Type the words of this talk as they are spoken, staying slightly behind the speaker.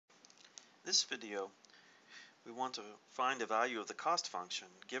This video, we want to find the value of the cost function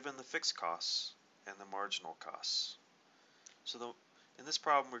given the fixed costs and the marginal costs. So in this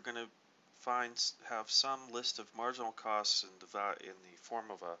problem, we're going to have some list of marginal costs in the form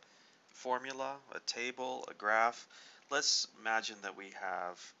of a formula, a table, a graph. Let's imagine that we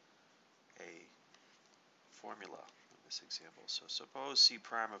have a formula in this example. So suppose C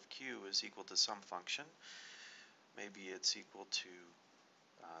prime of Q is equal to some function. Maybe it's equal to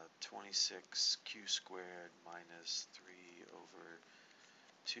 26q squared minus 3 over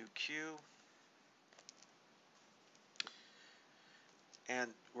 2q.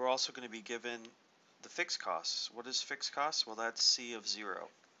 And we're also going to be given the fixed costs. What is fixed costs? Well, that's C of 0.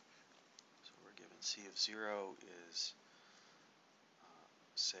 So we're given C of 0 is,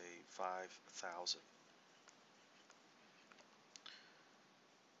 say, 5,000.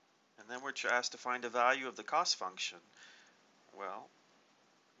 And then we're asked to find a value of the cost function. Well,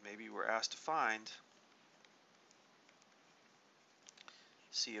 maybe we're asked to find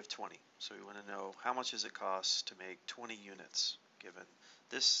C of 20. So we want to know how much does it cost to make 20 units given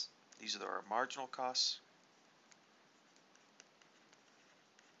this. These are our marginal costs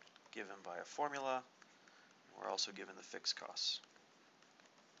given by a formula. We're also given the fixed costs.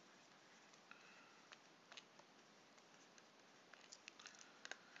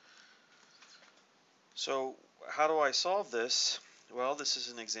 So how do I solve this? Well, this is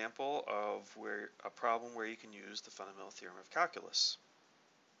an example of a problem where you can use the fundamental theorem of calculus.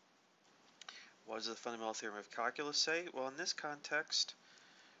 What does the fundamental theorem of calculus say? Well, in this context,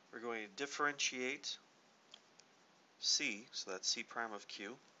 we're going to differentiate C, so that's C prime of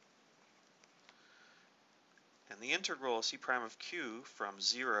Q, and the integral of C prime of Q from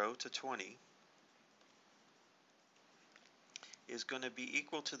 0 to 20 is going to be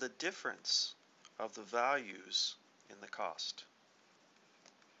equal to the difference of the values in the cost.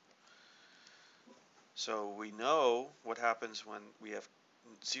 So we know what happens when we have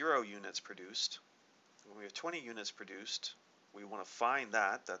 0 units produced. When we have 20 units produced, we want to find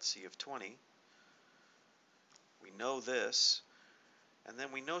that. That's C of 20. We know this. And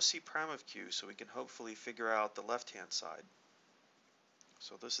then we know C prime of Q, so we can hopefully figure out the left-hand side.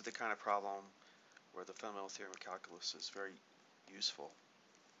 So this is the kind of problem where the fundamental theorem of calculus is very useful.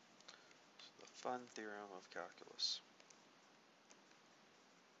 So the fun theorem of calculus.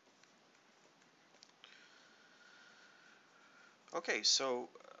 Okay, so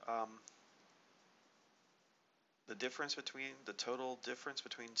the total difference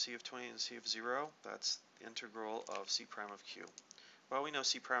between C of 20 and C of 0, that's the integral of C prime of Q. Well, we know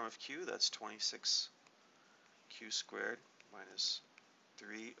C prime of Q, that's 26q squared minus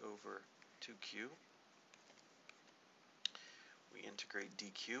 3 over 2q. We integrate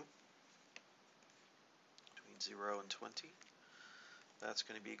dq between 0 and 20. That's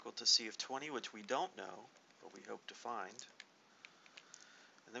going to be equal to C of 20, which we don't know, but we hope to find.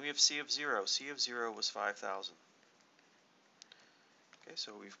 And then we have C of 0. C of 0 was 5,000. Okay,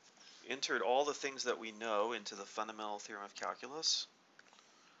 so we've entered all the things that we know into the fundamental theorem of calculus.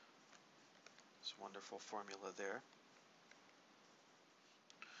 This wonderful formula there.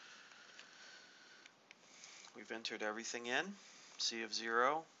 We've entered everything in. C of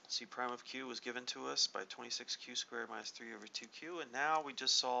 0, C prime of Q was given to us by 26q squared minus 3 over 2q, and now we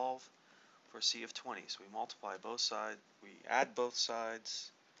just solve for C of 20. So we multiply both sides, we add both sides,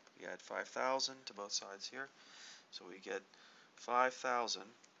 we add 5,000 to both sides here, so we get 5,000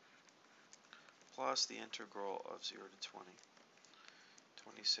 plus the integral of 0 to 20,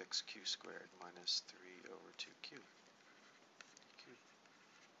 26q squared minus 3 over 2q.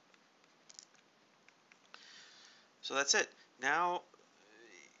 So that's it. Now,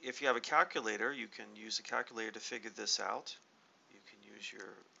 if you have a calculator, you can use a calculator to figure this out. You can use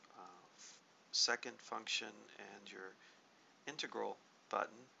your second function and your integral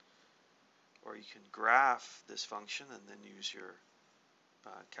button, or you can graph this function and then use your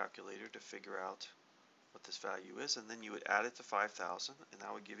calculator to figure out what this value is, and then you would add it to 5,000, and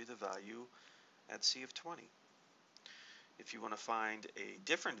that would give you the value at C of 20. If you want to find a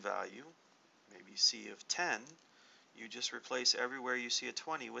different value, maybe C of 10, you just replace everywhere you see a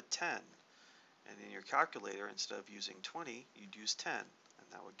 20 with 10. And in your calculator, instead of using 20, you'd use 10, and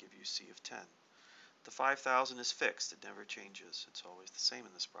that would give you C of 10. The 5,000 is fixed. It never changes. It's always the same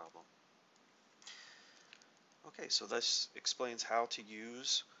in this problem. Okay, so this explains how to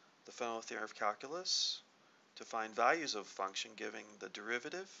use the fundamental theorem of calculus to find values of a function giving the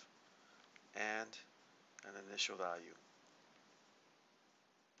derivative and an initial value.